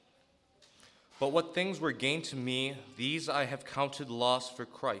But what things were gained to me, these I have counted loss for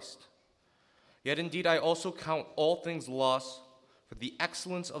Christ. Yet indeed I also count all things loss for the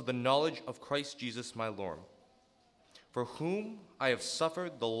excellence of the knowledge of Christ Jesus my Lord, for whom I have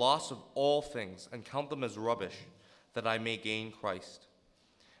suffered the loss of all things, and count them as rubbish, that I may gain Christ,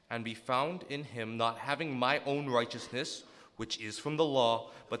 and be found in him, not having my own righteousness, which is from the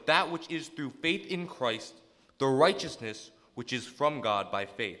law, but that which is through faith in Christ, the righteousness which is from God by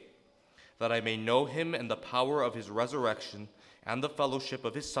faith, that I may know him and the power of his resurrection, and the fellowship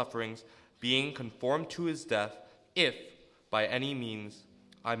of his sufferings, being conformed to his death, if by any means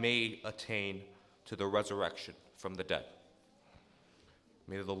I may attain to the resurrection from the dead.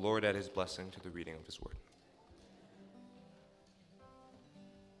 May the Lord add his blessing to the reading of his word.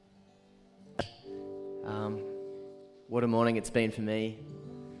 What a morning it's been for me.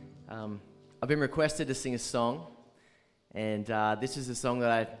 I've been requested to sing a song, and this is the song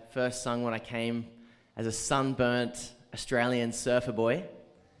that I first sung when I came as a sunburnt Australian surfer boy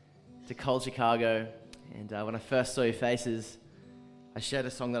to Cold Chicago. And when I first saw your faces, I shared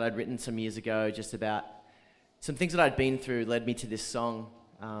a song that I'd written some years ago just about some things that I'd been through led me to this song,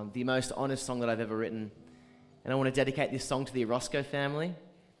 the most honest song that I've ever written. And I want to dedicate this song to the Orozco family.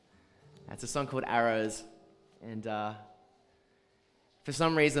 It's a song called Arrows. And for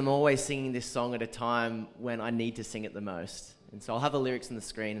some reason, I'm always singing this song at a time when I need to sing it the most. And so I'll have the lyrics on the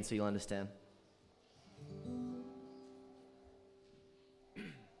screen, and so you'll understand.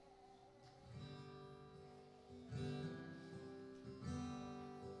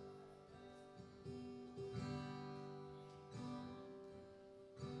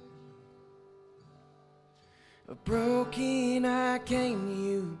 Broken, I came to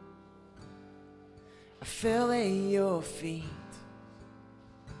you. I fell at your feet.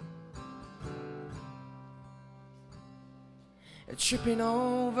 Tripping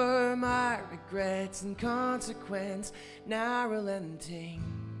over my regrets and consequence, now relenting,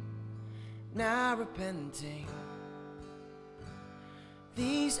 now repenting.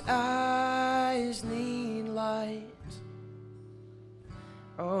 These eyes need light.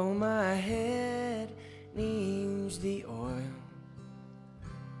 Oh, my head needs the oil.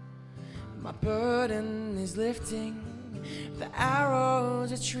 My burden is lifting, the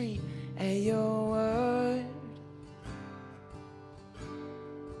arrows retreat at your word.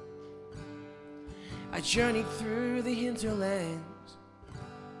 I journeyed through the hinterlands,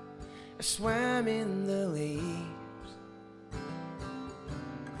 I swam in the leaves.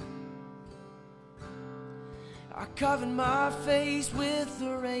 I covered my face with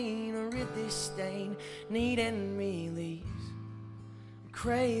the rain, I rid this stain, need and release. I'm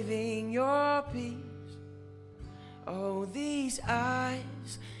craving your peace. Oh, these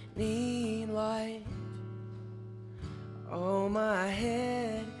eyes need light. Oh, my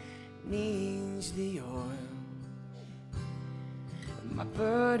head needs the oil. My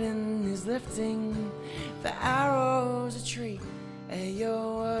burden is lifting, the arrows retreat at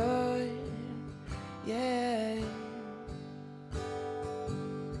your word. Yeah.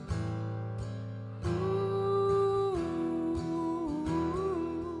 Ooh.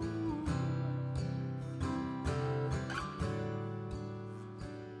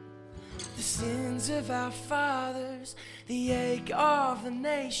 The sins of our fathers, the ache of the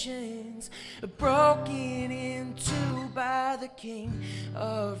nations, broken in two by the King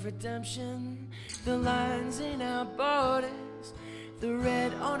of redemption. The lines in our borders, the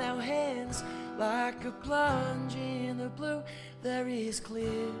red on our hands, like a plunge in the blue, there is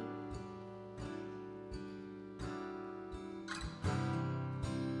clear.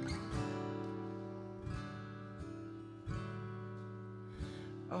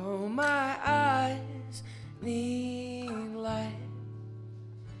 Oh, my eyes need light.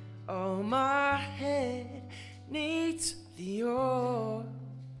 Oh, my head needs the oil.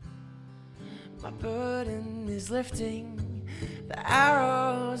 My burden is lifting, the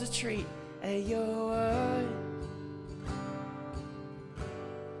arrows retreat at your word.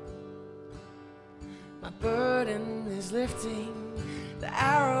 My burden is lifting, the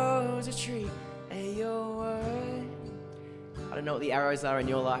arrows retreat at your word. I don't know what the arrows are in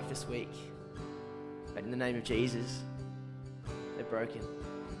your life this week, but in the name of Jesus, they're broken.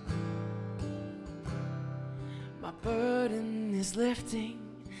 My burden is lifting,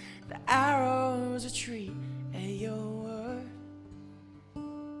 the arrows retreat at your word.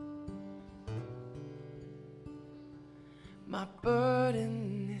 My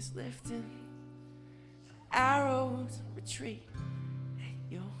burden is lifting, the arrows retreat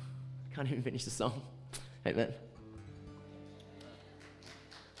at your... I can't even finish the song. Amen.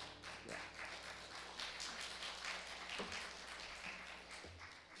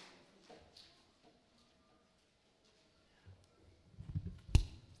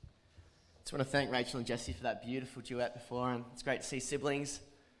 Just want to thank Rachel and Jesse for that beautiful duet before, and it's great to see siblings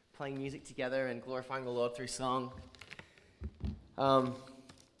playing music together and glorifying the Lord through song.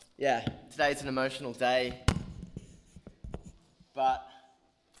 Today's an emotional day, but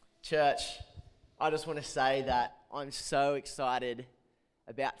church, I just want to say that I'm so excited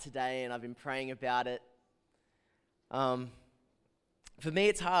about today, and I've been praying about it. For me,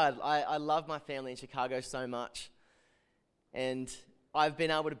 it's hard. I love my family in Chicago so much, and I've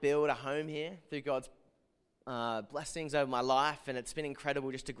been able to build a home here through God's blessings over my life, and it's been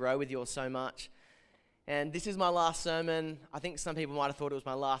incredible just to grow with you all so much. And this is my last sermon. I think some people might have thought it was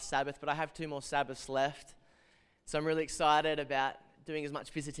my last Sabbath, but I have 2 more Sabbaths left. So I'm really excited about doing as much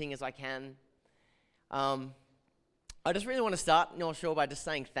visiting as I can. I just really want to start, North Shore, by just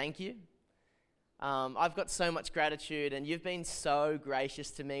saying thank you. I've got so much gratitude, and you've been so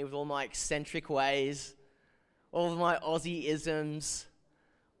gracious to me with all my eccentric ways, all of my Aussie-isms,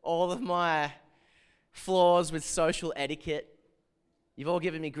 all of my flaws with social etiquette. You've all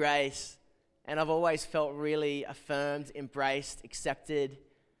given me grace, and I've always felt really affirmed, embraced, accepted,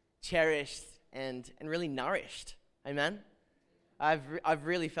 cherished, and really nourished. Amen? I've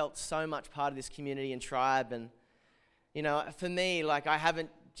really felt so much part of this community and tribe, and for me, I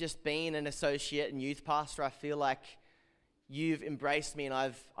haven't just been an associate and youth pastor. I feel like you've embraced me,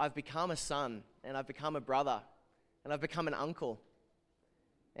 and I've become a son, and I've become a brother, and I've become an uncle,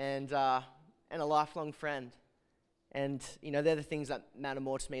 and a lifelong friend. And they're the things that matter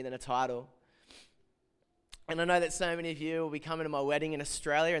more to me than a title. And I know that so many of you will be coming to my wedding in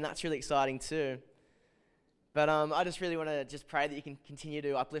Australia, and that's really exciting too. But I just really want to just pray that you can continue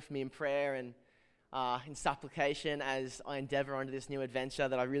to uplift me in prayer and in supplication as I endeavor onto this new adventure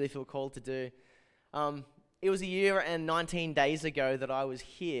that I really feel called to do. It was a year and 19 days ago that I was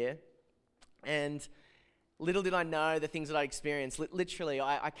here, and little did I know the things that I experienced. Literally,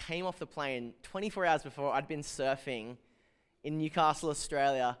 I came off the plane 24 hours before. I'd been surfing in Newcastle,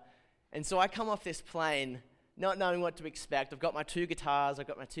 Australia, and so I come off this plane not knowing what to expect. I've got my 2 guitars, I've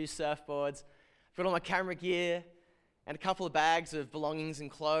got my 2 surfboards, I've got all my camera gear, and a couple of bags of belongings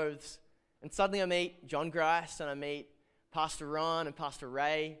and clothes. And suddenly I meet John Grice, and I meet Pastor Ron and Pastor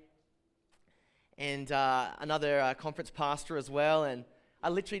Ray, and another conference pastor as well. And I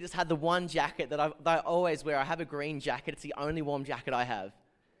literally just had the one jacket that I always wear. I have a green jacket. It's the only warm jacket I have.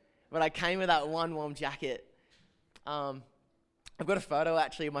 But I came with that one warm jacket. I've got a photo,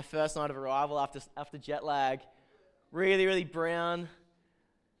 actually, of my first night of arrival after jet lag. Really, really brown.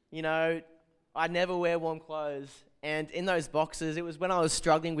 I never wear warm clothes. And in those boxes, it was when I was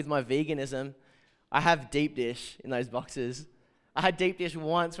struggling with my veganism. I have deep dish in those boxes. I had deep dish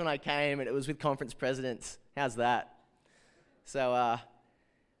once when I came, and it was with conference presidents. How's that? So, I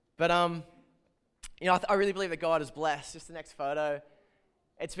really believe that God is blessed. Just the next photo.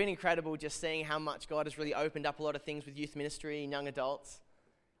 It's been incredible just seeing how much God has really opened up a lot of things with youth ministry and young adults.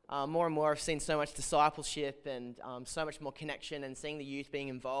 More and more I've seen so much discipleship and so much more connection, and seeing the youth being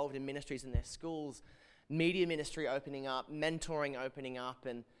involved in ministries in their schools, media ministry opening up, mentoring opening up,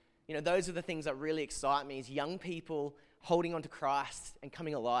 and those are the things that really excite me, is young people holding on to Christ and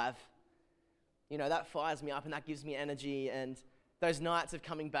coming alive. That fires me up, and that gives me energy. And those nights of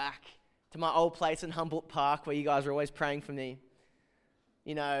coming back to my old place in Humboldt Park, where you guys are always praying for me,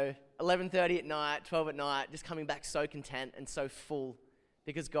 11:30 at night, 12 at night, just coming back so content and so full,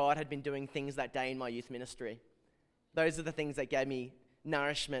 because God had been doing things that day in my youth ministry. Those are the things that gave me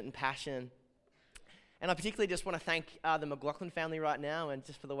nourishment and passion. And I particularly just want to thank the McLaughlin family right now, and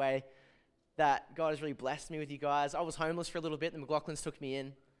just for the way that God has really blessed me with you guys. I was homeless for a little bit, and the McLaughlins took me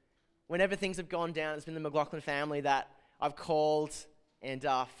in. Whenever things have gone down, it's been the McLaughlin family that I've called and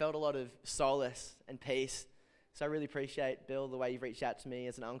felt a lot of solace and peace. So I really appreciate, Bill, the way you've reached out to me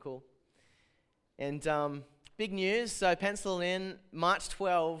as an uncle. And big news, so pencil in, March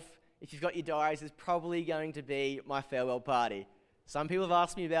 12, if you've got your diaries, is probably going to be my farewell party. Some people have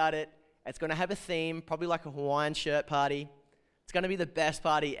asked me about it. It's going to have a theme, probably like a Hawaiian shirt party. It's going to be the best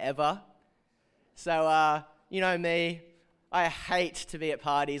party ever. So, me, I hate to be at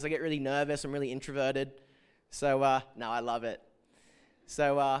parties. I get really nervous. I'm really introverted. So, I love it.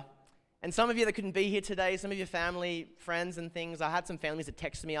 So, and some of you that couldn't be here today, some of your family, friends and things, I had some families that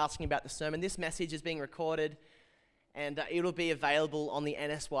texted me asking about the sermon. This message is being recorded, and it'll be available on the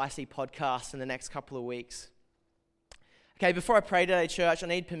NSYC podcast in the next couple of weeks. Okay, before I pray today, church, I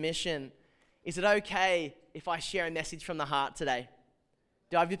need permission. Is it okay if I share a message from the heart today?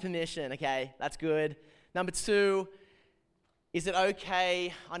 Do I have your permission? Okay, that's good. Number 2, is it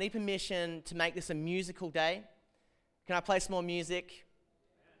okay? I need permission to make this a musical day. Can I play some more music?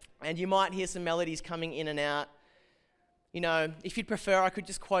 And you might hear some melodies coming in and out. If you'd prefer, I could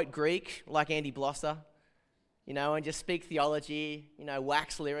just quote Greek like Andy Blosser, and just speak theology,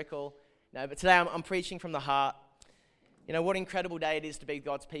 wax lyrical. But today I'm preaching from the heart. What an incredible day it is to be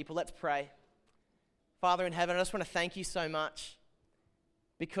God's people. Let's pray. Father in heaven, I just want to thank you so much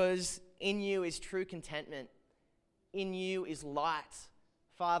because in you is true contentment. In you is light.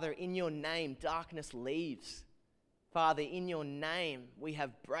 Father, in your name, darkness leaves. Father, in your name, we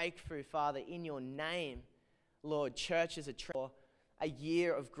have breakthrough. Father, in your name, Lord, church is a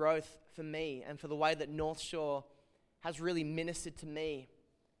year of growth for me and for the way that North Shore has really ministered to me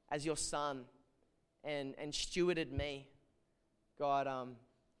as your son and stewarded me. God,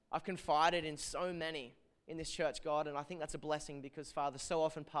 I've confided in so many in this church, God, and I think that's a blessing because, Father, so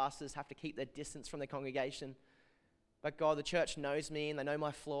often pastors have to keep their distance from their congregation. But, God, the church knows me and they know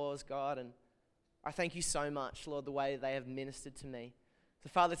my flaws, God, and I thank you so much, Lord, the way they have ministered to me. So,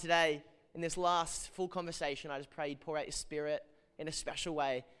 Father, today, in this last full conversation, I just pray you'd pour out your Spirit in a special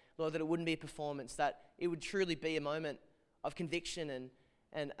way, Lord, that it wouldn't be a performance, that it would truly be a moment of conviction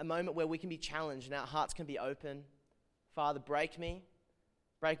and a moment where we can be challenged and our hearts can be open. Father, break me,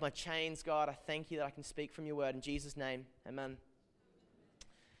 break my chains, God. I thank you that I can speak from your word. In Jesus' name, amen.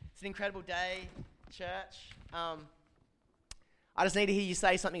 It's an incredible day, church. I just need to hear you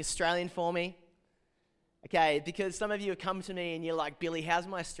say something Australian for me. Okay, because some of you have come to me and you're like, Billy, how's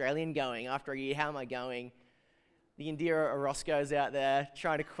my Australian going? After a year, how am I going? The Indira Orozco's out there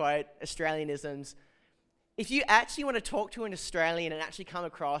trying to quote Australianisms. If you actually want to talk to an Australian and actually come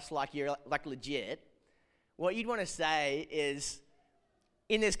across like you're like legit, what you'd want to say is,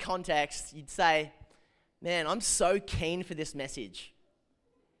 in this context, you'd say, man, I'm so keen for this message.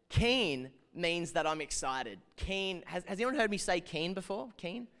 Keen means that I'm excited. Keen, has anyone heard me say keen before?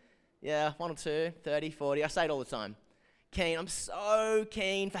 Keen? Yeah, 1 or 2, 30, 40. I say it all the time. Keen. I'm so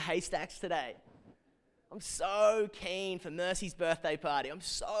keen for Haystacks today. I'm so keen for Mercy's birthday party. I'm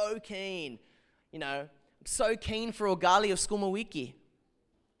so keen. I'm so keen for Ogali or Skumawiki.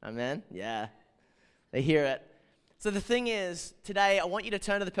 Amen? Yeah. They hear it. So the thing is, today I want you to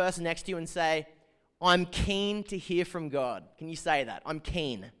turn to the person next to you and say, I'm keen to hear from God. Can you say that? I'm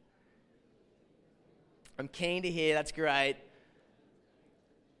keen. I'm keen to hear. That's great.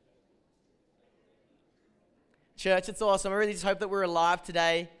 Church, it's awesome. I really just hope that we're alive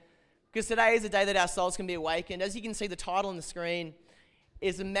today because today is a day that our souls can be awakened. As you can see, the title on the screen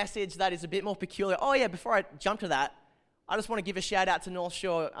is a message that is a bit more peculiar. Oh yeah, before I jump to that, I just want to give a shout out to North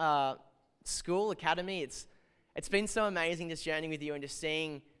Shore School Academy. It's been so amazing just journeying with you and just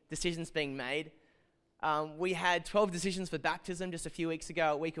seeing decisions being made. We had 12 decisions for baptism just a few weeks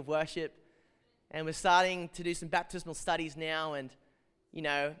ago, a week of worship, and we're starting to do some baptismal studies now. And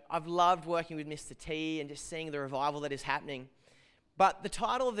I've loved working with Mr. T and just seeing the revival that is happening. But the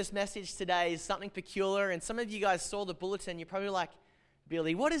title of this message today is something peculiar, and some of you guys saw the bulletin. You're probably like,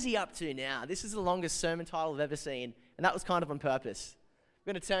 Billy, what is he up to now? This is the longest sermon title I've ever seen, and that was kind of on purpose.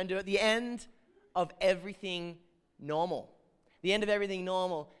 We're going to turn to it. The end of everything normal. The end of everything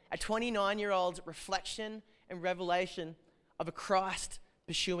normal. A 29-year-old's reflection and revelation of a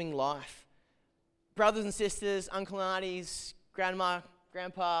Christ-pursuing life. Brothers and sisters, uncle and aunties, grandma,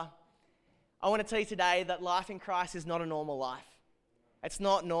 grandpa, I want to tell you today that life in Christ is not a normal life. It's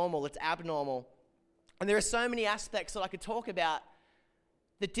not normal, it's abnormal. And there are so many aspects that I could talk about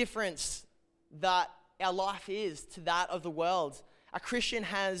the difference that our life is to that of the world. A Christian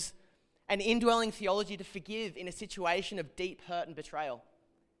has an indwelling theology to forgive in a situation of deep hurt and betrayal.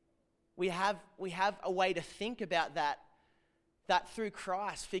 We have a way to think about that through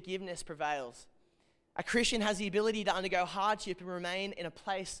Christ, forgiveness prevails. A Christian has the ability to undergo hardship and remain in a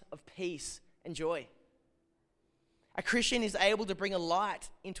place of peace and joy. A Christian is able to bring a light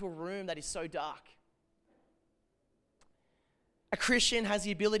into a room that is so dark. A Christian has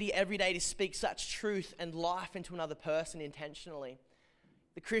the ability every day to speak such truth and life into another person intentionally.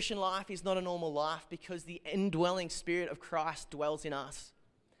 The Christian life is not a normal life because the indwelling Spirit of Christ dwells in us.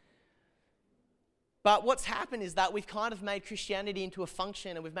 But what's happened is that we've kind of made Christianity into a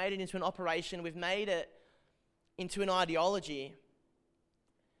function, and we've made it into an operation, we've made it into an ideology.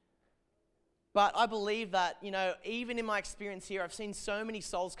 But I believe that, even in my experience here, I've seen so many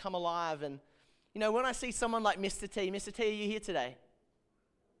souls come alive. And, when I see someone like Mr. T, are you here today?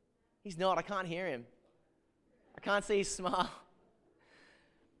 He's not. I can't hear him. I can't see his smile.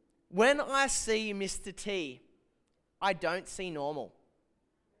 When I see Mr. T, I don't see normal.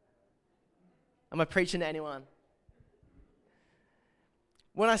 Am I preaching to anyone?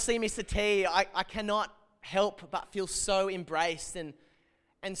 When I see Mr. T, I cannot help but feel so embraced and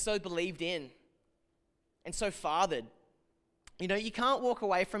so believed in and so fathered. You can't walk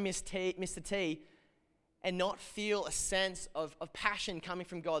away from Mr. T and not feel a sense of passion coming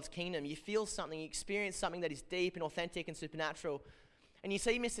from God's kingdom. You feel something, you experience something that is deep and authentic and supernatural. And you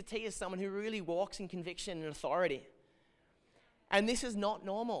see Mr. T as someone who really walks in conviction and authority. And this is not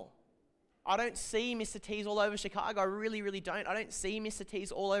normal. I don't see Mr. T's all over Chicago. I really, really don't. I don't see Mr.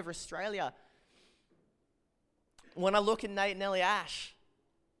 T's all over Australia. When I look at Nate and Ellie Ash,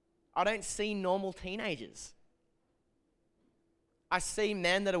 I don't see normal teenagers. I see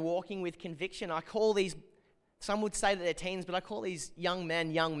men that are walking with conviction. I call these, some would say that they're teens, but I call these young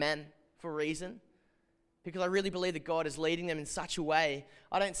men for a reason. Because I really believe that God is leading them in such a way.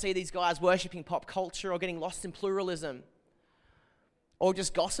 I don't see these guys worshipping pop culture or getting lost in pluralism or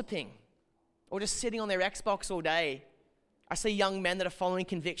just gossiping or just sitting on their Xbox all day. I see young men that are following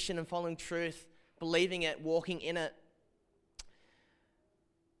conviction and following truth, believing it, walking in it.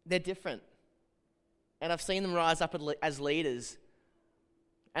 They're different. And I've seen them rise up as leaders.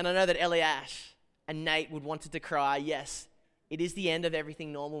 And I know that Ellie Ash and Nate would want to decry, yes, it is the end of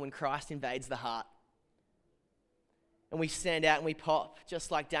everything normal when Christ invades the heart. And we stand out and we pop,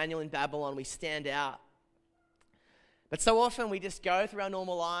 just like Daniel in Babylon, we stand out. But so often we just go through our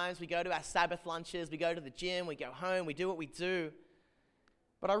normal lives, we go to our Sabbath lunches, we go to the gym, we go home, we do what we do.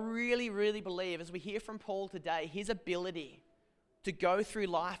 But I really, really believe, as we hear from Paul today, his ability to go through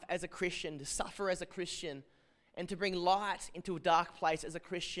life as a Christian, to suffer as a Christian, and to bring light into a dark place as a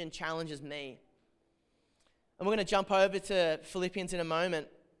Christian challenges me. And we're going to jump over to Philippians in a moment.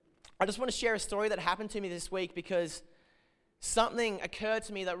 I just want to share a story that happened to me this week because something occurred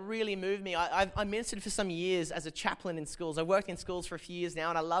to me that really moved me. I ministered for some years as a chaplain in schools. I worked in schools for a few years now,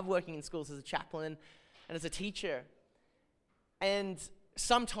 and I love working in schools as a chaplain and as a teacher. And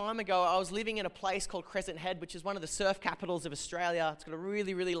some time ago, I was living in a place called Crescent Head, which is one of the surf capitals of Australia. It's got a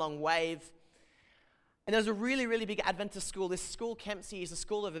really, really long wave. And there's a really, really big Adventist school. This school, Kempsey, is a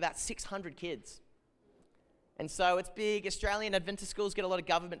school of about 600 kids. And so it's big. Australian Adventist schools get a lot of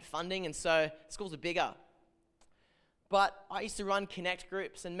government funding, and so schools are bigger. But I used to run Connect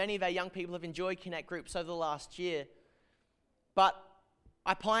groups, and many of our young people have enjoyed Connect groups over the last year. But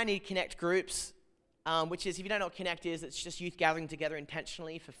I pioneered Connect groups, which is, if you don't know what Connect is, it's just youth gathering together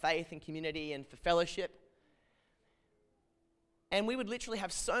intentionally for faith and community and for fellowship. And we would literally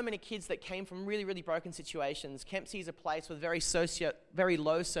have so many kids that came from really, really broken situations. Kempsey is a place with very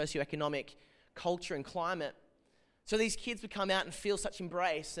low socioeconomic culture and climate. So these kids would come out and feel such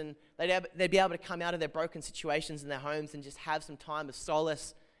embrace, and they'd be able to come out of their broken situations in their homes and just have some time of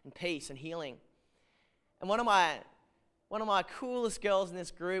solace and peace and healing. And one of my coolest girls in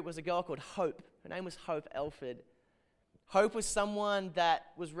this group was a girl called Hope. Her name was Hope Elford. Hope was someone that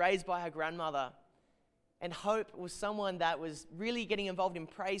was raised by her grandmother. And Hope was someone that was really getting involved in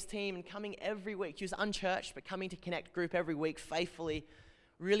praise team and coming every week. She was unchurched, but coming to Connect group every week faithfully,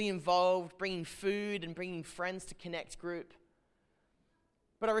 really involved, bringing food and bringing friends to Connect group.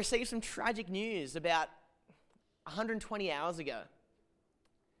 But I received some tragic news about 120 hours ago.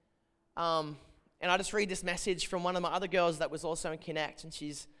 And I just read this message from one of my other girls that was also in Connect, and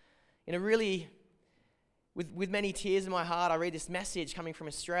she's in a really, with many tears in my heart, I read this message coming from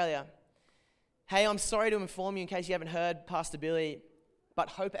Australia. Hey, I'm sorry to inform you, in case you haven't heard, Pastor Billy, but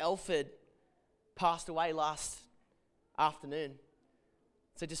Hope Elford passed away last afternoon.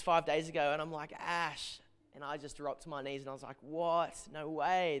 So just 5 days ago, and I'm like, Ash, and I just dropped to my knees, and I was like, what? No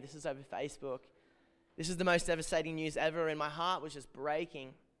way, this is over Facebook. This is the most devastating news ever, and my heart was just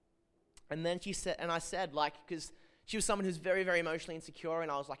breaking. And then she said, and I said, because she was someone who's very, very emotionally insecure, and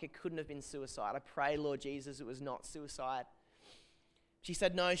I was like, it couldn't have been suicide. I pray, Lord Jesus, it was not suicide. She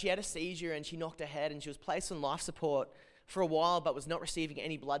said, no, she had a seizure, and she knocked her head, and she was placed on life support for a while, but was not receiving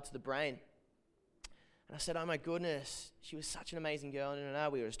any blood to the brain. And I said, oh my goodness, she was such an amazing girl. No,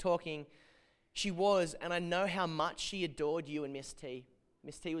 we were just talking. She was, and I know how much she adored you and Miss T.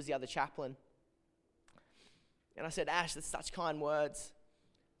 Miss T was the other chaplain. And I said, Ash, that's such kind words.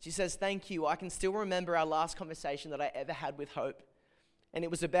 She says, thank you. I can still remember our last conversation that I ever had with Hope. And it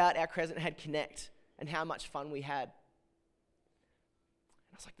was about our Crescent Head Connect and how much fun we had.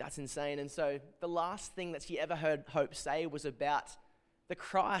 And I was like, that's insane. And so the last thing that she ever heard Hope say was about the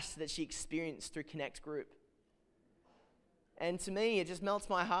Christ that she experienced through Connect Group. And to me, it just melts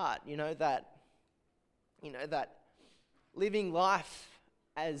my heart, that living life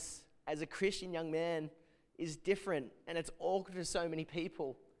as a Christian young man is different, and it's awkward for so many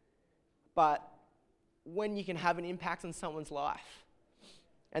people. But when you can have an impact on someone's life,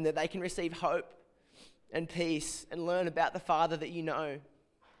 and that they can receive hope and peace and learn about the Father that you know,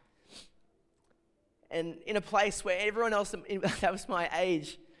 and in a place where everyone else that was my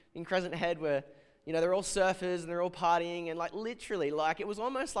age in Crescent Head were, they're all surfers and they're all partying, and like literally, like it was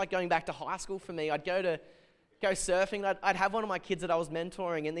almost like going back to high school for me. I'd go surfing. I'd have one of my kids that I was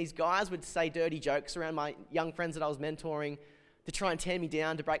mentoring, and these guys would say dirty jokes around my young friends that I was mentoring to try and tear me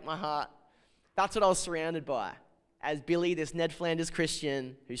down, to break my heart. That's what I was surrounded by. As Billy, this Ned Flanders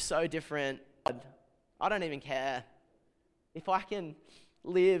Christian who's so different, I don't even care. If I can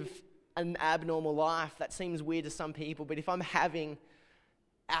live an abnormal life, that seems weird to some people, but if I'm having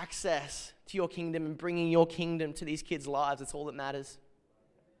access to your kingdom and bringing your kingdom to these kids' lives, that's all that matters.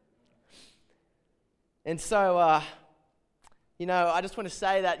 And so, I just want to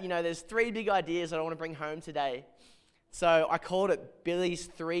say that, there's 3 big ideas that I want to bring home today. So I called it Billy's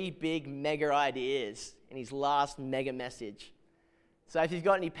 3 big mega ideas in his last mega message. So if you've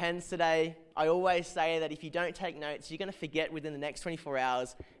got any pens today, I always say that if you don't take notes, you're going to forget within the next 24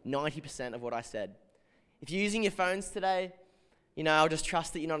 hours 90% of what I said. If you're using your phones today, I'll just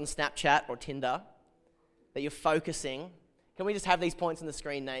trust that you're not on Snapchat or Tinder, that you're focusing. Can we just have these points on the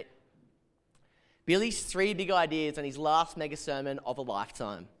screen, Nate? Billy's 3 big ideas on his last mega sermon of a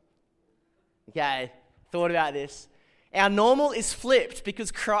lifetime. Okay, thought about this. Our normal is flipped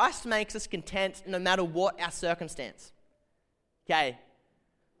because Christ makes us content no matter what our circumstance. Okay,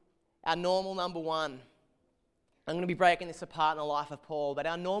 our normal number 1. I'm going to be breaking this apart in the life of Paul, but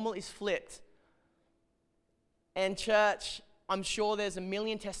our normal is flipped. And church, I'm sure there's a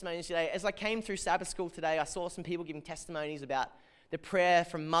million testimonies today. As I came through Sabbath school today, I saw some people giving testimonies about the prayer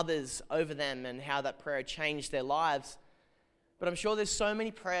from mothers over them and how that prayer changed their lives. But I'm sure there's so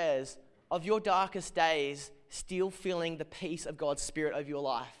many prayers of your darkest days still feeling the peace of God's Spirit over your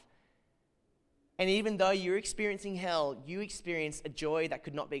life. And even though you're experiencing hell, you experience a joy that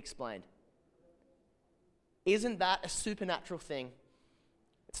could not be explained. Isn't that a supernatural thing?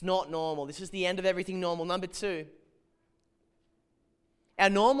 It's not normal. This is the end of everything normal. Number 2, our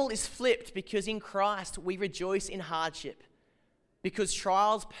normal is flipped because in Christ we rejoice in hardship, because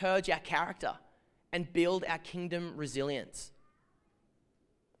trials purge our character and build our kingdom resilience.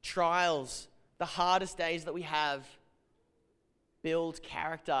 Trials, the hardest days that we have, build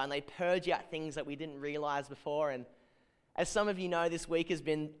character, and they purge out things that we didn't realize before. And as some of you know, this week has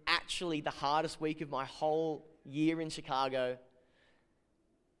been actually the hardest week of my whole year in Chicago.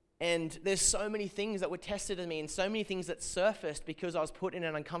 And there's so many things that were tested in me and so many things that surfaced because I was put in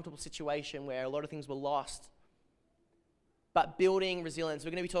an uncomfortable situation where a lot of things were lost. But building resilience,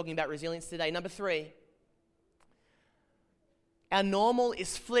 we're going to be talking about resilience today. Number 3, our normal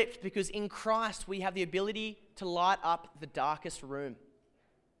is flipped because in Christ we have the ability to light up the darkest room.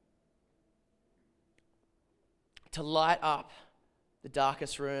 To light up the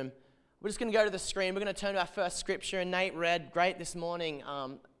darkest room. We're just going to go to the screen. We're going to turn to our first scripture. And Nate read great this morning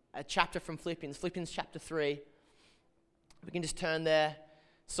a chapter from Philippians chapter 3. We can just turn there.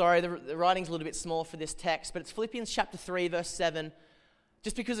 Sorry, the writing's a little bit small for this text, but it's Philippians chapter 3, verse 7.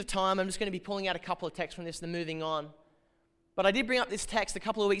 Just because of time, I'm just going to be pulling out a couple of texts from this and then moving on. But I did bring up this text a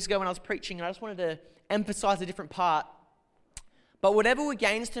couple of weeks ago when I was preaching, and I just wanted to emphasize a different part. But whatever were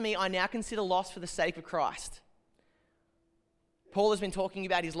gains to me, I now consider loss for the sake of Christ. Paul has been talking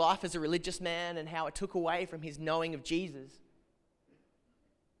about his life as a religious man and how it took away from his knowing of Jesus.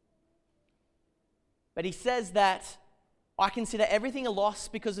 But he says that I consider everything a loss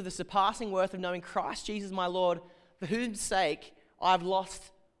because of the surpassing worth of knowing Christ Jesus my Lord, for whose sake I've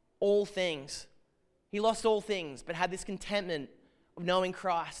lost all things. He lost all things, but had this contentment of knowing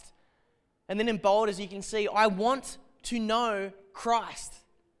Christ. And then in bold, as you can see, I want to know Christ.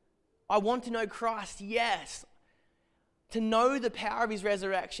 I want to know Christ, yes. To know the power of his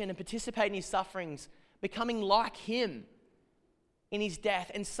resurrection and participate in his sufferings, becoming like him in his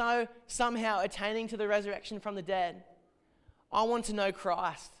death, and so somehow attaining to the resurrection from the dead. I want to know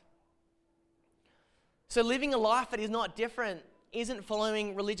Christ. So living a life that is not different isn't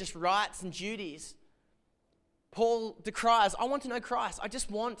following religious rites and duties. Paul decries, I want to know Christ. I just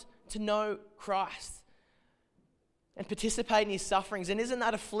want to know Christ and participate in his sufferings. And isn't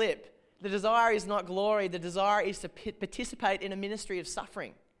that a flip? The desire is not glory. The desire is to participate in a ministry of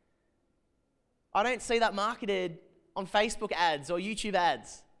suffering. I don't see that marketed on Facebook ads or YouTube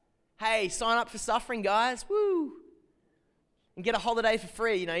ads. Hey, sign up for suffering, guys. Woo! And get a holiday for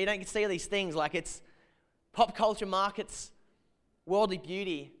free. You don't get to see these things like it's pop culture markets, worldly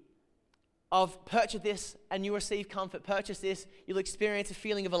beauty of purchase this and you receive comfort. Purchase this, you'll experience a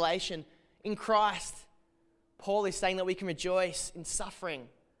feeling of elation. In Christ, Paul is saying that we can rejoice in suffering.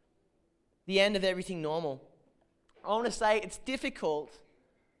 The end of everything normal. I want to say it's difficult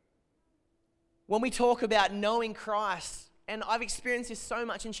when we talk about knowing Christ, and I've experienced this so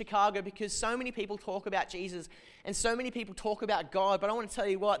much in Chicago because so many people talk about Jesus and so many people talk about God, but I want to tell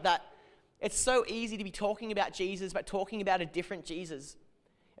you what, that It's so easy to be talking about Jesus, but talking about a different Jesus.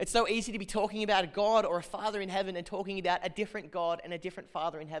 It's so easy to be talking about a God or a Father in heaven and talking about a different God and a different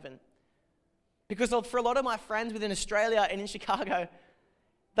Father in heaven. Because for a lot of my friends within Australia and in Chicago,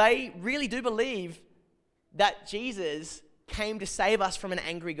 they really do believe that Jesus came to save us from an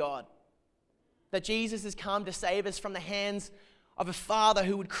angry God. That Jesus has come to save us from the hands of a Father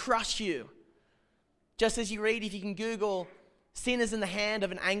who would crush you. Just as you read, if you can Google sinners in the hand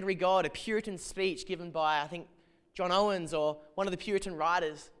of an angry God, a Puritan speech given by, I think, John Owens or one of the Puritan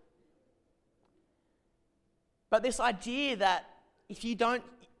writers. But this idea that if you don't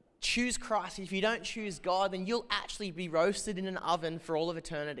choose Christ, if you don't choose God, then you'll actually be roasted in an oven for all of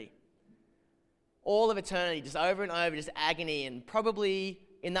eternity. All of eternity, just over and over, just agony. And probably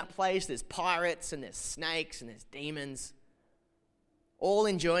in that place there's pirates and there's snakes and there's demons, all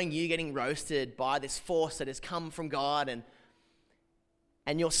enjoying you getting roasted by this force that has come from God,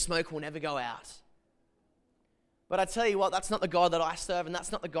 and your smoke will never go out. But I tell you what, that's not the God that I serve, and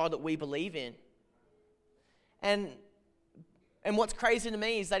that's not the God that we believe in. And what's crazy to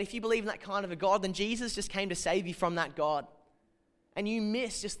me is that if you believe in that kind of a God, then Jesus just came to save you from that God. And you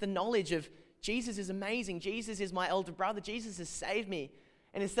miss just the knowledge of Jesus is amazing. Jesus is my elder brother. Jesus has saved me.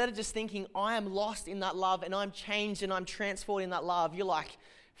 And instead of just thinking, I am lost in that love and I'm changed and I'm transformed in that love, you're like,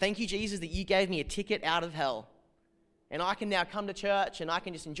 thank you, Jesus, that you gave me a ticket out of hell. And I can now come to church and I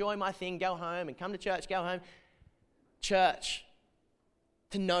can just enjoy my thing, go home, and come to church, go home. Church,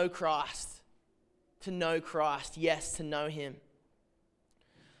 to know Christ. To know Christ, yes, to know him.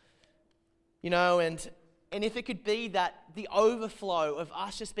 You know, and if it could be that the overflow of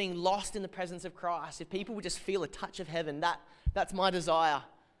us just being lost in the presence of Christ, if people would just feel a touch of heaven, that's my desire.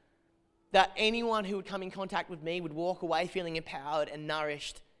 That anyone who would come in contact with me would walk away feeling empowered and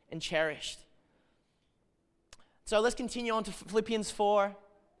nourished and cherished. So let's continue on to Philippians 4.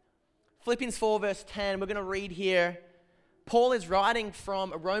 Philippians 4 verse 10, we're going to read here. Paul is writing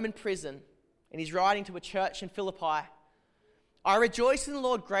from a Roman prison, and he's writing to a church in Philippi. I rejoice in the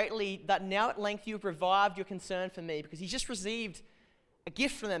Lord greatly that now at length you have revived your concern for me, because he's just received a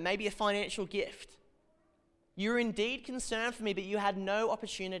gift from them, maybe a financial gift. You were indeed concerned for me, but you had no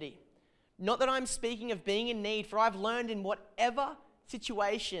opportunity. Not that I'm speaking of being in need, for I've learned in whatever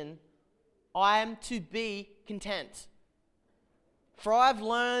situation I am to be content. For I've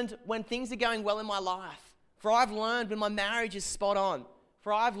learned when things are going well in my life. For I've learned when my marriage is spot on.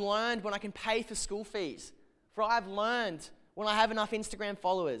 For I've learned when I can pay for school fees. For I've learned when I have enough Instagram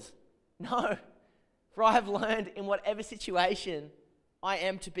followers. No. For I have learned in whatever situation I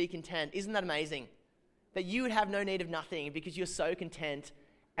am to be content. Isn't that amazing? That you would have no need of nothing because you're so content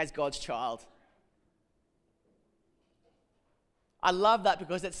as God's child. I love that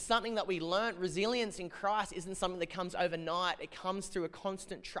because it's something that we learned. Resilience in Christ isn't something that comes overnight. It comes through a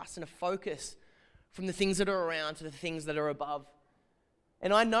constant trust and a focus from the things that are around to the things that are above.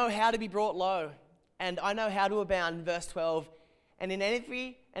 And I know how to be brought low, and I know how to abound in verse 12. And in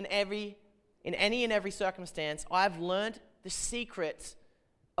any and every circumstance, I've learned the secret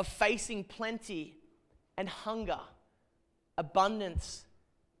of facing plenty and hunger, abundance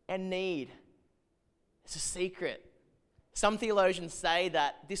and need. It's a secret. Some theologians say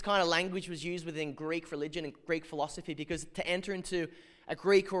that this kind of language was used within Greek religion and Greek philosophy because to enter into a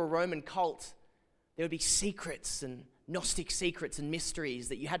Greek or a Roman cult, there would be secrets and Gnostic secrets and mysteries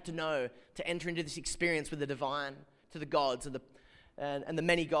that you had to know to enter into this experience with the divine, to the gods and the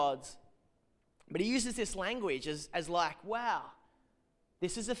many gods. But he uses this language as like, wow,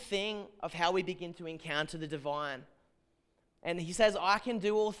 this is a thing of how we begin to encounter the divine. And he says, I can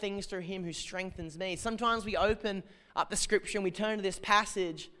do all things through him who strengthens me. Sometimes we open up the scripture and we turn to this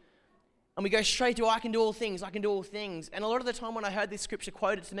passage and we go straight to, I can do all things, I can do all things. And a lot of the time when I heard this scripture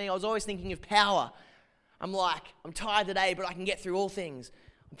quoted to me, I was always thinking of power. I'm like, I'm tired today, but I can get through all things.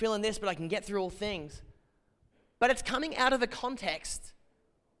 I'm feeling this, but I can get through all things. But it's coming out of a context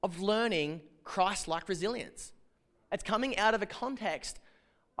of learning Christ-like resilience. It's coming out of a context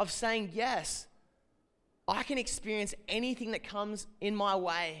of saying, yes, I can experience anything that comes in my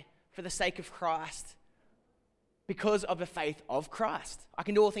way for the sake of Christ because of the faith of Christ. I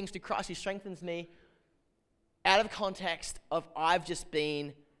can do all things through Christ who strengthens me, out of context of I've just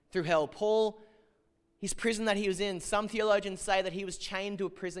been through hell. Paul, his prison that he was in, some theologians say that he was chained to a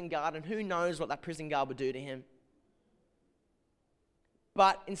prison guard, and who knows what that prison guard would do to him.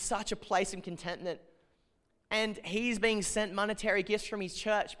 But in such a place of contentment, and he's being sent monetary gifts from his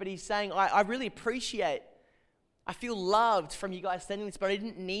church, but he's saying, I really appreciate, I feel loved from you guys sending this, but I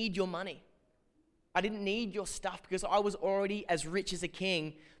didn't need your money. I didn't need your stuff because I was already as rich as a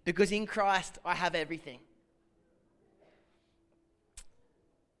king, because in Christ I have everything.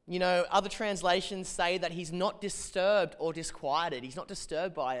 You know, other translations say that he's not disturbed or disquieted. He's not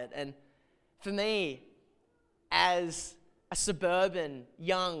disturbed by it. And for me, as a suburban,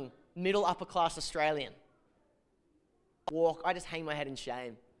 young, middle upper class Australian, I just hang my head in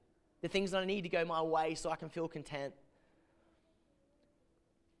shame. The things that I need to go my way so I can feel content.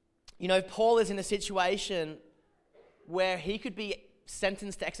 You know, Paul is in a situation where he could be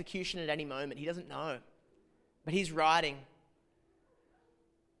sentenced to execution at any moment. He doesn't know. But he's writing.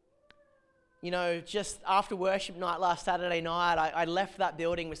 You know, just after worship night last Saturday night, I left that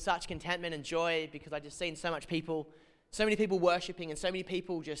building with such contentment and joy because I just seen so many people worshiping and so many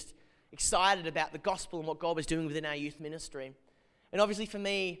people just excited about the gospel and what God was doing within our youth ministry. And obviously for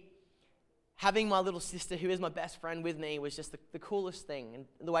me, having my little sister, who is my best friend, with me was just the coolest thing. And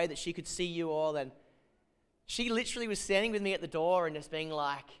the way that she could see you all. And she literally was standing with me at the door and just being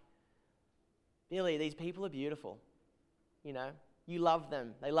like, Billy, these people are beautiful. You know, you love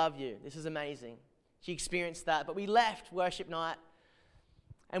them. They love you. This is amazing. She experienced that. But we left worship night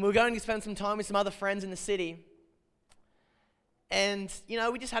and we were going to spend some time with some other friends in the city. And, you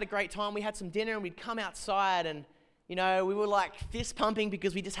know, we just had a great time. We had some dinner and we'd come outside and, you know, we were like fist pumping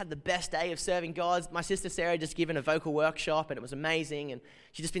because we just had the best day of serving God. My sister Sarah had just given a vocal workshop and it was amazing. And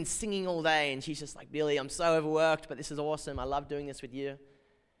she'd just been singing all day and she's just like, Billy, I'm so overworked, but this is awesome. I love doing this with you.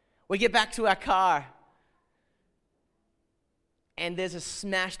 We get back to our car and there's a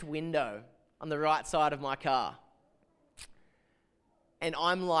smashed window on the right side of my car. And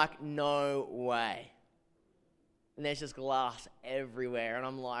I'm like, no way. And there's just glass everywhere. And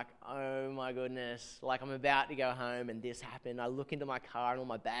I'm like, oh my goodness. Like, I'm about to go home and this happened. I look into my car and all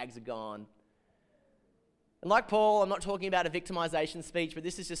my bags are gone. And like Paul, I'm not talking about a victimization speech, but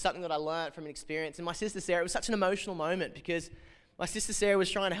this is just something that I learned from an experience. And my sister Sarah, it was such an emotional moment because my sister Sarah was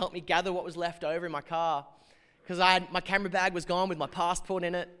trying to help me gather what was left over in my car. Because my camera bag was gone with my passport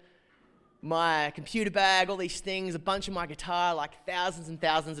in it, my computer bag, all these things, a bunch of my guitar, like thousands and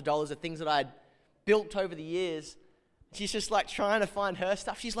thousands of dollars of things that I'd built over the years. She's just like trying to find her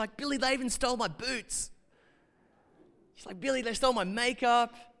stuff. She's like, Billy, they even stole my boots. She's like, Billy, they stole my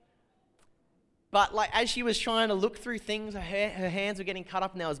makeup. But like as she was trying to look through things, her hands were getting cut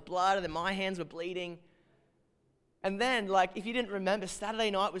up and there was blood and then my hands were bleeding. And then, like, if you didn't remember,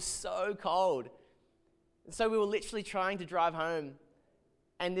 Saturday night was so cold. And so we were literally trying to drive home.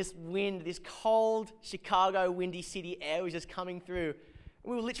 And this wind, this cold Chicago windy city air was just coming through.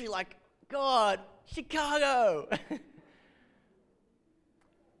 And we were literally like, God, Chicago.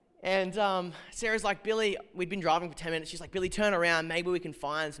 And Sarah's like, Billy, we'd been driving for 10 minutes. She's like, Billy, turn around. Maybe we can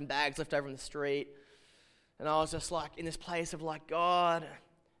find some bags left over on the street. And I was just like in this place of like, God,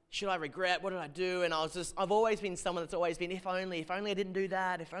 should I regret? What did I do? And I've always been someone that's always been, if only I didn't do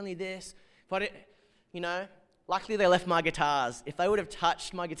that, if only this. If I didn't, you know, luckily they left my guitars. If they would have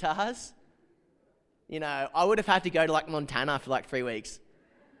touched my guitars, you know, I would have had to go to like Montana for like 3 weeks.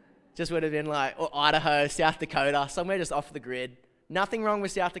 Just would have been like, or Idaho, South Dakota, somewhere just off the grid. Nothing wrong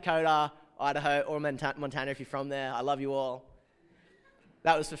with South Dakota, Idaho, or Montana if you're from there. I love you all.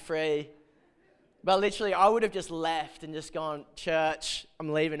 That was for free. But literally, I would have just left and just gone, church,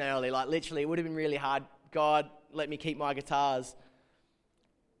 I'm leaving early. Like literally, it would have been really hard. God, let me keep my guitars.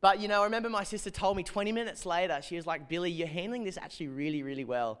 But, you know, I remember my sister told me 20 minutes later, she was like, Billy, you're handling this actually really, really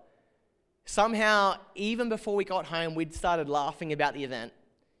well. Somehow, even before we got home, we'd started laughing about the event.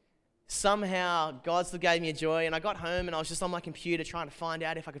 Somehow, God still gave me a joy, and I got home, and I was just on my computer trying to find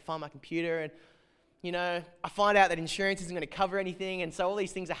out if I could find my computer, and, you know, I find out that insurance isn't going to cover anything, and so all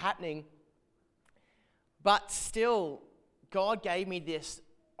these things are happening. But still, God gave me this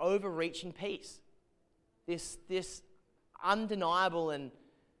overreaching peace, this undeniable and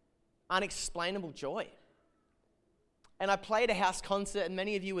unexplainable joy. And I played a house concert, and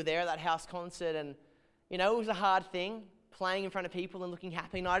many of you were there at that house concert, and, you know, it was a hard thing, playing in front of people and looking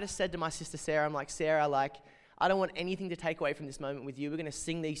happy. And I just said to my sister Sarah, I'm like, Sarah, like, I don't want anything to take away from this moment with you. We're going to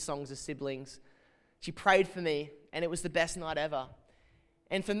sing these songs as siblings. She prayed for me, and it was the best night ever.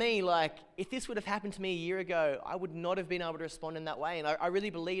 And for me, like, if this would have happened to me a year ago, I would not have been able to respond in that way. And I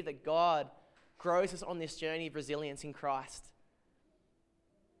really believe that God grows us on this journey of resilience in Christ.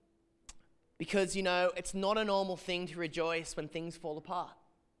 Because, you know, it's not a normal thing to rejoice when things fall apart.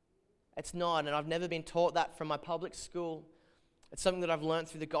 It's not, and I've never been taught that from my public school. It's something that I've learned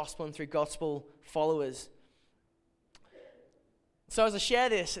through the gospel and through gospel followers. So as I share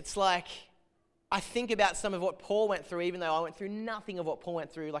this, it's like I think about some of what Paul went through, even though I went through nothing of what Paul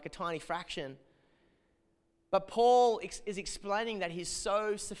went through, like a tiny fraction. But Paul is explaining that he's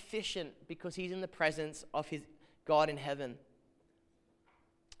so sufficient because he's in the presence of his God in heaven.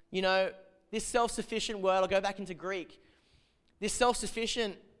 You know, this self-sufficient word, I'll go back into Greek. This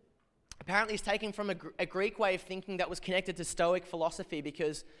self-sufficient Apparently it's taken from a Greek way of thinking that was connected to Stoic philosophy,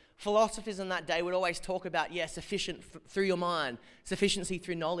 because philosophers in that day would always talk about, sufficient through your mind, sufficiency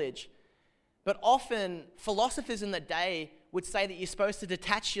through knowledge. But often philosophers in that day would say that you're supposed to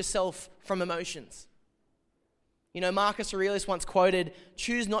detach yourself from emotions. You know, Marcus Aurelius once quoted,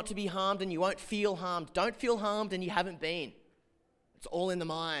 "Choose not to be harmed and you won't feel harmed. Don't feel harmed and you haven't been. It's all in the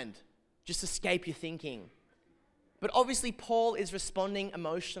mind. Just escape your thinking." But obviously Paul is responding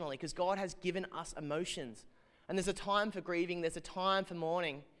emotionally because God has given us emotions. And there's a time for grieving, there's a time for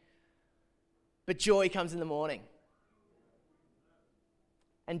mourning. But joy comes in the morning.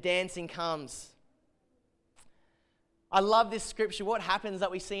 And dancing comes. I love this scripture. What happens that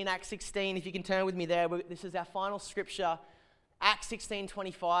we see in Acts 16, if you can turn with me there. This is our final scripture, Acts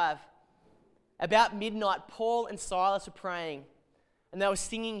 16:25. About midnight, Paul and Silas were praying, and they were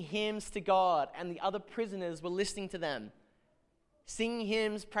singing hymns to God, and the other prisoners were listening to them. Singing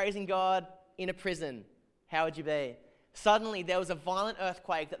hymns, praising God in a prison. How would you be? Suddenly, there was a violent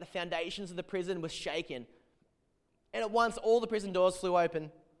earthquake that the foundations of the prison were shaken. And at once, all the prison doors flew open,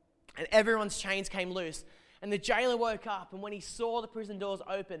 and everyone's chains came loose. And the jailer woke up, and when he saw the prison doors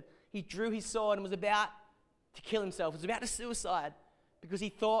open, he drew his sword and was about to kill himself. He was about to suicide because he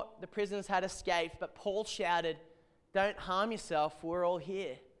thought the prisoners had escaped. But Paul shouted, "Don't harm yourself, we're all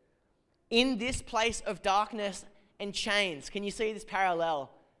here." In this place of darkness and chains, can you see this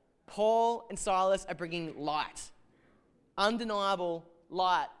parallel? Paul and Silas are bringing light. Undeniable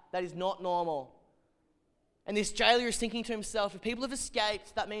light that is not normal. And this jailer is thinking to himself, if people have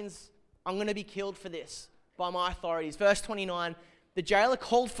escaped, that means I'm going to be killed for this by my authorities. Verse 29, the jailer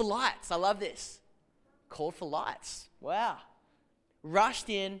called for lights. I love this. Called for lights. Wow. Rushed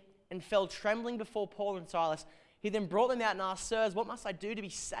in and fell trembling before Paul and Silas. He then brought them out and asked, "Sirs, what must I do to be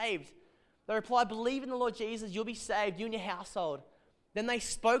saved?" They replied, "Believe in the Lord Jesus, you'll be saved, you and your household." Then they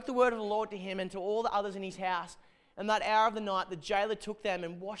spoke the word of the Lord to him and to all the others in his house. And that hour of the night, the jailer took them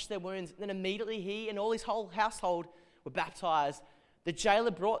and washed their wounds. Then immediately he and all his whole household were baptized. The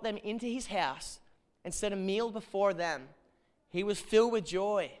jailer brought them into his house and set a meal before them. He was filled with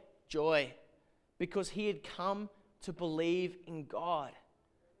joy, because he had come to believe in God.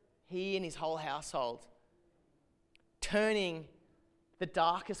 He and his whole household, turning the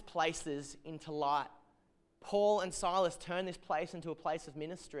darkest places into light. Paul and Silas turned this place into a place of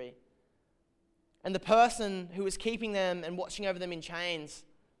ministry. And the person who was keeping them and watching over them in chains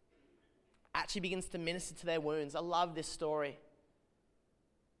actually begins to minister to their wounds. I love this story.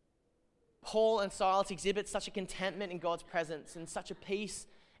 Paul and Silas exhibit such a contentment in God's presence and such a peace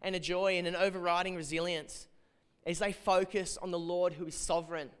and a joy and an overriding resilience as they focus on the Lord who is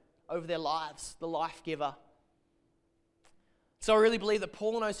sovereign over their lives, the life giver. So I really believe that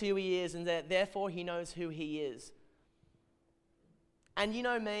Paul knows who he is and that therefore he knows who he is. And you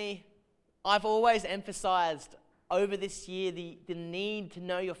know me, I've always emphasized over this year the need to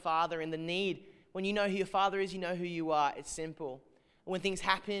know your Father, and the need, when you know who your Father is, you know who you are. It's simple. And when things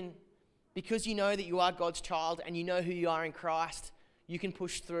happen, because you know that you are God's child and you know who you are in Christ, you can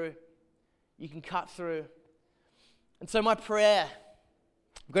push through. You can cut through. And so my prayer,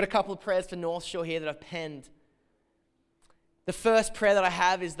 I've got a couple of prayers for North Shore here that I've penned. The first prayer that I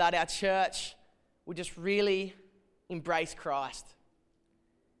have is that our church will just really embrace Christ,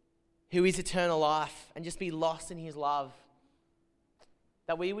 who is eternal life, and just be lost in his love.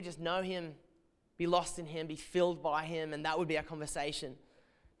 That we would just know him, be lost in him, be filled by him, and that would be our conversation.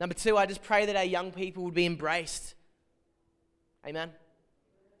 Number two, I just pray that our young people would be embraced. Amen.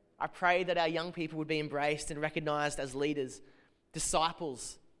 I pray that our young people would be embraced and recognized as leaders,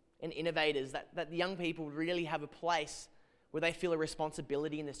 disciples, and innovators, that the young people would really have a place where they feel a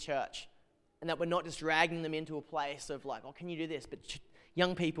responsibility in this church, and that we're not just dragging them into a place of like, oh, can you do this? But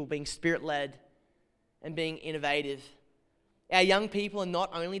young people being spirit-led and being innovative. Our young people are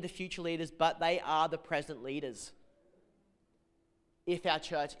not only the future leaders, but they are the present leaders if our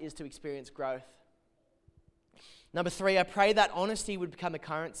church is to experience growth. Number three, I pray that honesty would become a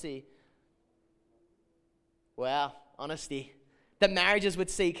currency. Wow, honesty. That marriages would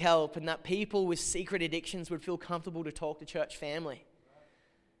seek help, and that people with secret addictions would feel comfortable to talk to church family.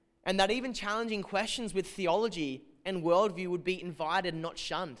 And that even challenging questions with theology and worldview would be invited and not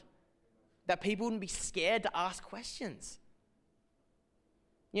shunned. That people wouldn't be scared to ask questions.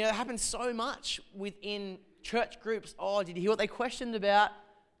 You know, it happens so much within church groups. Oh, did you hear what they questioned about?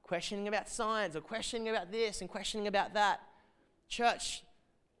 Questioning about science, or questioning about this and questioning about that. Church,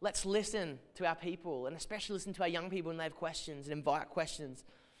 let's listen to our people, and especially listen to our young people when they have questions, and invite questions,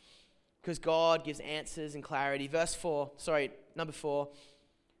 because God gives answers and clarity. Number four.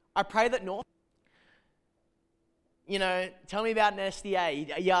 I pray that North, tell me about an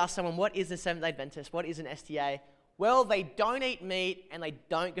SDA. You ask someone, what is a Seventh-day Adventist? What is an SDA? Well, they don't eat meat and they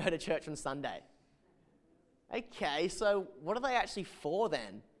don't go to church on Sunday. Okay, so what are they actually for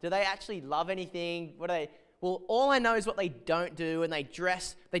then? Do they actually love anything? Well, all I know is what they don't do, and they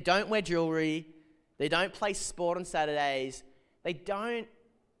don't wear jewelry, they don't play sport on Saturdays,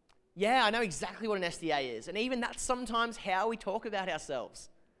 I know exactly what an SDA is, and even that's sometimes how we talk about ourselves.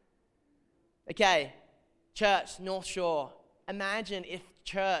 Okay, church, North Shore, imagine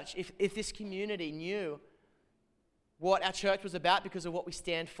if this community knew what our church was about because of what we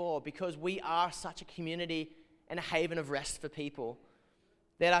stand for, because we are such a community and a haven of rest for people,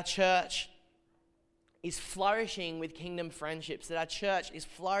 that our church is flourishing with kingdom friendships, that our church is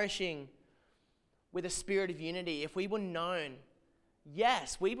flourishing with a spirit of unity. If we were known,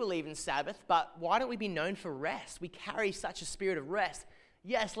 yes, we believe in Sabbath, but why don't we be known for rest? We carry such a spirit of rest.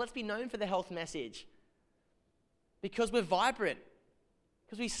 Yes, let's be known for the health message, because we're vibrant,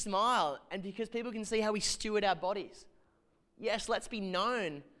 because we smile, and because people can see how we steward our bodies. Yes, let's be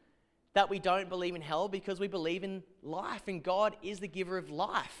known that we don't believe in hell, because we believe in life, and God is the giver of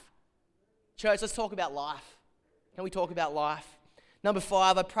life. Church, let's talk about life. Can we talk about life? Number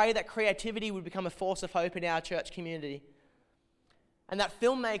 5, I pray that creativity would become a force of hope in our church community. And that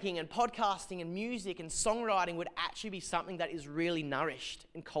filmmaking and podcasting and music and songwriting would actually be something that is really nourished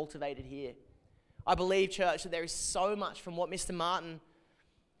and cultivated here. I believe, church, that there is so much from what Mr. Martin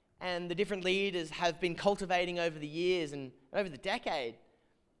and the different leaders have been cultivating over the years and over the decade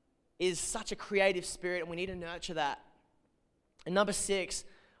is such a creative spirit, and we need to nurture that. And number 6,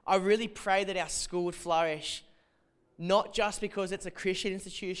 I really pray that our school would flourish, not just because it's a Christian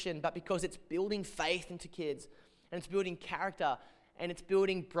institution, but because it's building faith into kids, and it's building character, and it's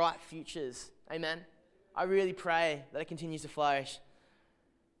building bright futures. Amen? I really pray that it continues to flourish.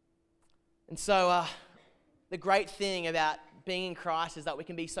 And so the great thing about being in Christ is that we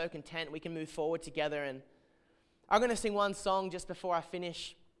can be so content, we can move forward together. And I'm going to sing one song just before I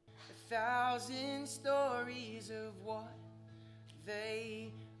finish. 1,000 stories of what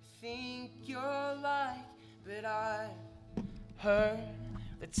they think you're like, but I heard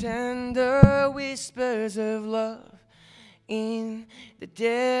the tender whispers of love in the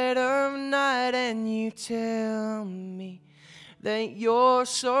dead of night, and you tell me that you're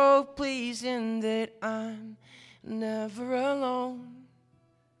so pleasing, that I'm never alone.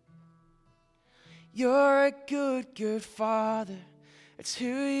 You're a good, good Father. It's who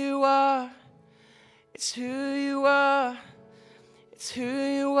you are. It's who you are. It's who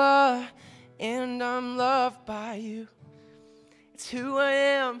you are, and I'm loved by you. It's who I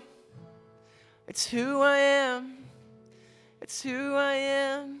am. It's who I am. It's who I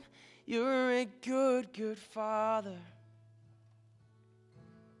am. You're a good, good Father.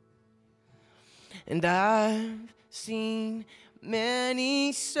 And I've seen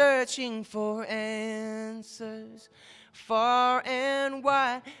many searching for answers far and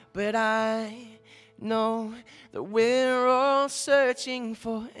wide, but I know that we're all searching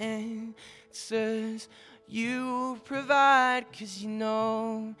for answers you provide, 'cause you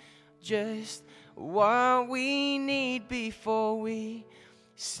know just what we need before we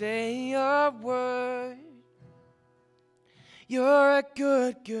say a word. You're a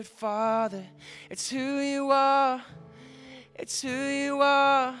good, good Father. It's who you are. It's who you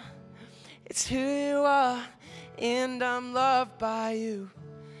are. It's who you are. And I'm loved by you.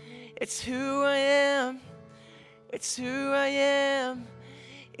 It's who I am. It's who I am.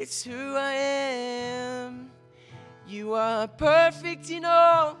 It's who I am. You are perfect in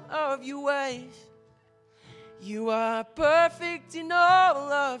all of your ways. You are perfect in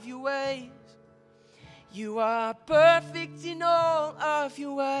all of your ways. You are perfect in all of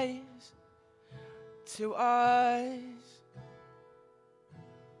your ways to us.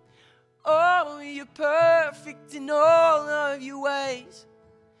 Oh, you're perfect in all of your ways.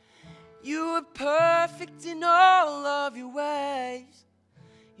 You are perfect in all of your ways.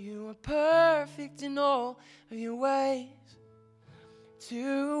 You are perfect in all of your ways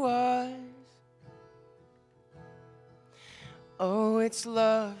to us. Oh, it's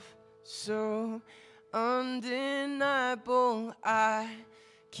love so undeniable, I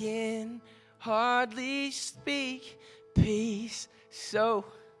can hardly speak. Peace so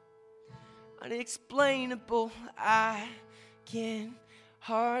unexplainable, I can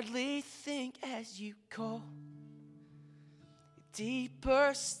hardly think as you call.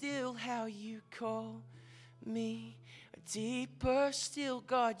 Deeper still how you call me. Deeper still,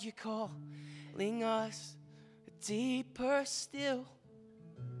 God, you're calling us. Deeper still.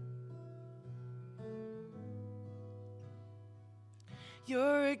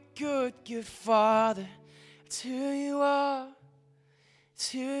 You're a good, good Father. It's who you are.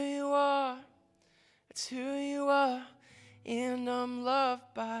 It's who you are. It's who you are. And I'm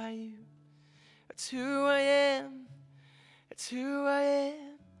loved by you. It's who I am. It's who I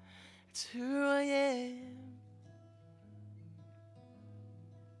am. It's who I am.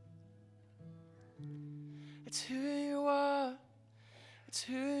 It's who you are. It's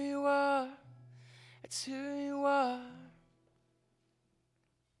who you are. It's who you are.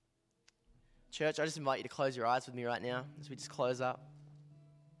 Church, I just invite you to close your eyes with me right now as we just close up.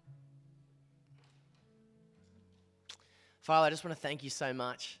 Father, I just want to thank you so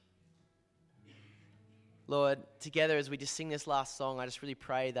much. Lord, together as we just sing this last song, I just really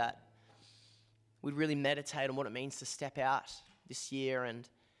pray that we'd really meditate on what it means to step out this year. And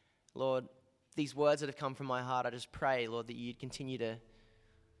Lord, these words that have come from my heart, I just pray, Lord, that you'd continue to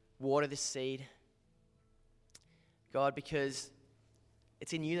water this seed. God, because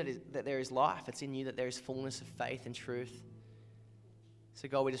it's in you that there is life. It's in you that there is fullness of faith and truth. So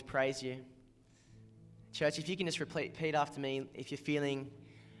God, we just praise you. Church, if you can just repeat after me, if you're feeling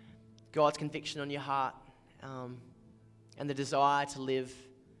God's conviction on your heart and the desire to live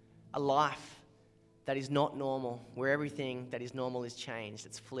a life that is not normal, where everything that is normal is changed,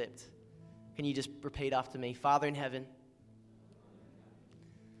 it's flipped. Can you just repeat after me? Father in heaven,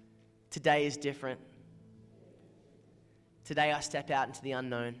 today is different. Today I step out into the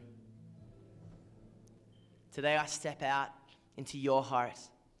unknown. Today I step out into your heart.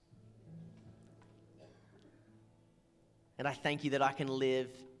 And I thank you that I can live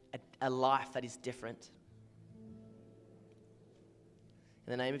a life that is different.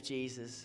 In the name of Jesus.